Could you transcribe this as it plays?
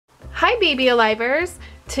Hi Baby Alivers!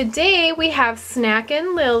 Today we have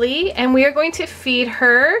Snackin Lilly and we are going to feed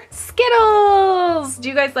her Skittles! Do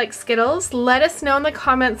you guys like Skittles? Let us know in the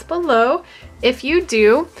comments below if you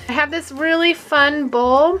do. I have this really fun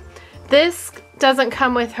bowl. This doesn't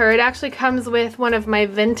come with her. It actually comes with one of my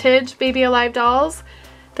vintage Baby Alive dolls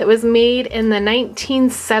that was made in the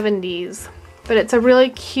 1970s. But it's a really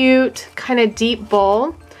cute, kind of deep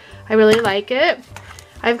bowl. I really like it.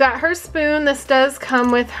 I've got her spoon. This does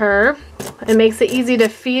come with her. It makes it easy to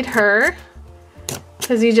feed her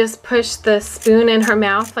because you just push the spoon in her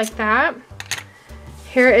mouth like that.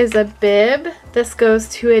 Here is a bib. This goes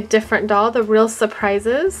to a different doll, the Real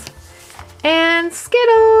Surprises. And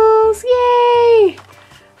Skittles! Yay!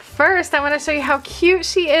 First, I want to show you how cute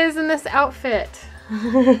she is in this outfit.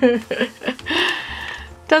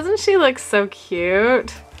 Doesn't she look so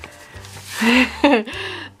cute?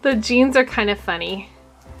 The jeans are kind of funny,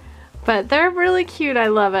 but they're really cute. I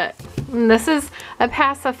love it. And this is a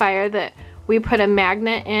pacifier that we put a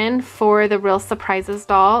magnet in for the Real Surprises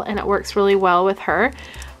doll, and it works really well with her,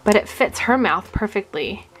 but it fits her mouth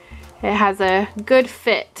perfectly. It has a good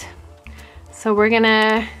fit. So we're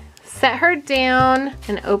gonna set her down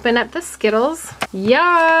and open up the Skittles.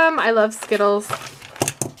 Yum! I love Skittles.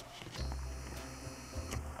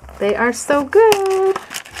 They are so good.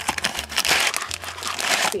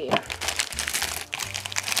 Let's see.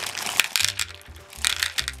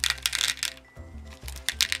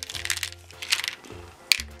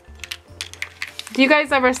 Do you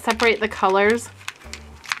guys ever separate the colors?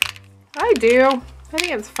 I do. I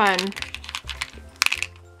think it's fun.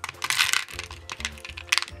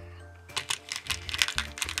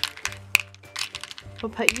 We'll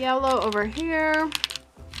put yellow over here.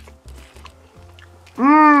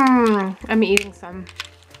 I'm eating some.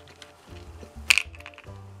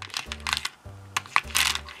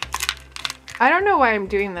 I don't know why I'm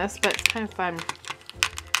doing this, but it's kind of fun.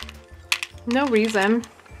 No reason.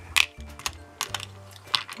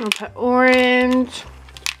 We'll put orange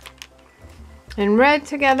and red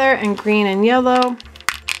together and green and yellow.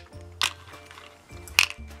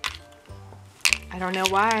 I don't know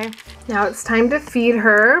why. Now it's time to feed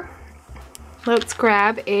her. Let's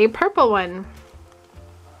grab a purple one.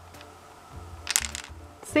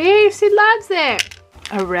 See, she loves it.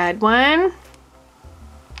 A red one.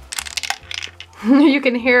 You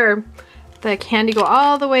can hear the candy go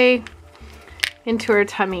all the way into her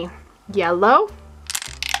tummy. Yellow.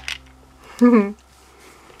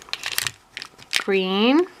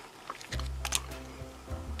 Green.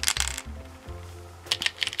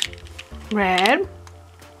 Red.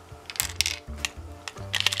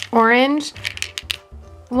 Orange.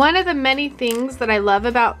 One of the many things that I love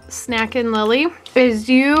about Snackin Lilly is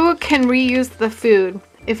you can reuse the food.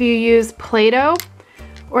 If you use Play-Doh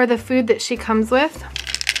or the food that she comes with.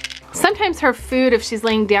 Sometimes her food, if she's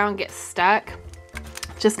laying down, gets stuck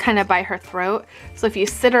just kind of by her throat. So if you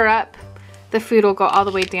sit her up, the food will go all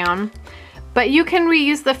the way down. But you can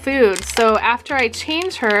reuse the food. So after I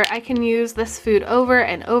change her, I can use this food over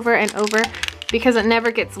and over and over because it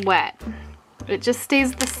never gets wet. It just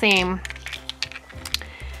stays the same.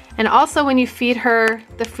 And also when you feed her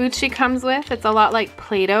the food she comes with, it's a lot like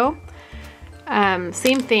Play-Doh.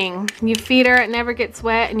 Same thing. You feed her, it never gets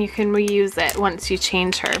wet, and you can reuse it once you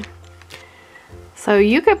change her. So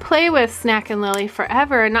you could play with Snackin Lilly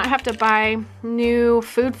forever and not have to buy new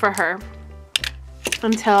food for her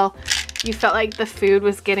until you felt like the food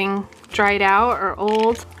was getting dried out or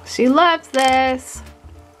old. She loves this.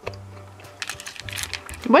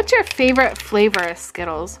 What's your favorite flavor of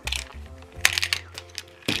Skittles?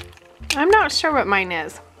 I'm not sure what mine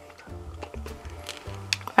is.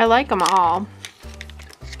 I like them all.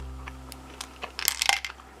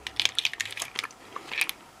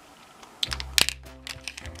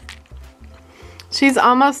 She's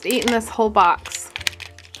almost eaten this whole box.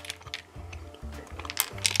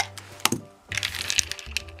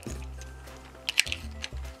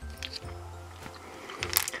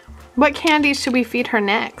 What candy should we feed her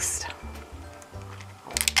next?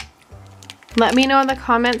 Let me know in the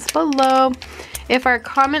comments below. If our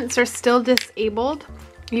comments are still disabled,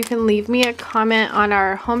 you can leave me a comment on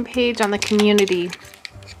our homepage on the community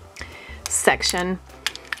section.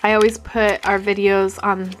 I always put our videos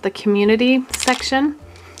on the community section.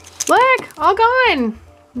 Look, all gone.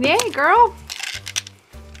 Yay, girl.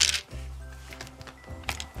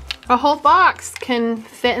 A whole box can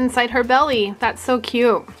fit inside her belly. That's so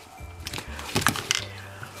cute.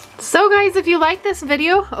 So guys, if you like this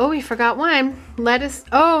video, oh, we forgot one. Let us,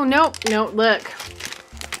 oh, no, look.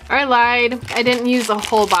 I lied. I didn't use a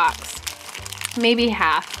whole box. Maybe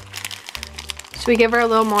half. Should we give her a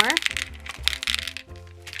little more?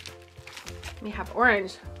 We have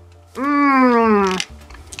orange. Mmm.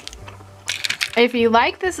 If you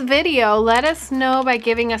like this video, let us know by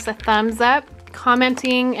giving us a thumbs up,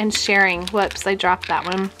 commenting, and sharing. Whoops, I dropped that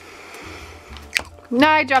one. No,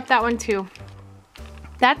 I dropped that one too.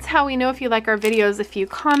 That's how we know if you like our videos, if you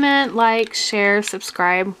comment, like, share,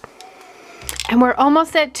 subscribe. And we're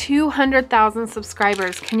almost at 200,000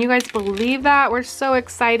 subscribers. Can you guys believe that? We're so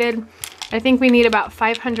excited. I think we need about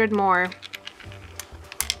 500 more.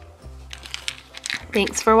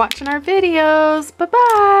 Thanks for watching our videos.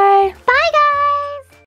 Bye-bye. Bye, guys.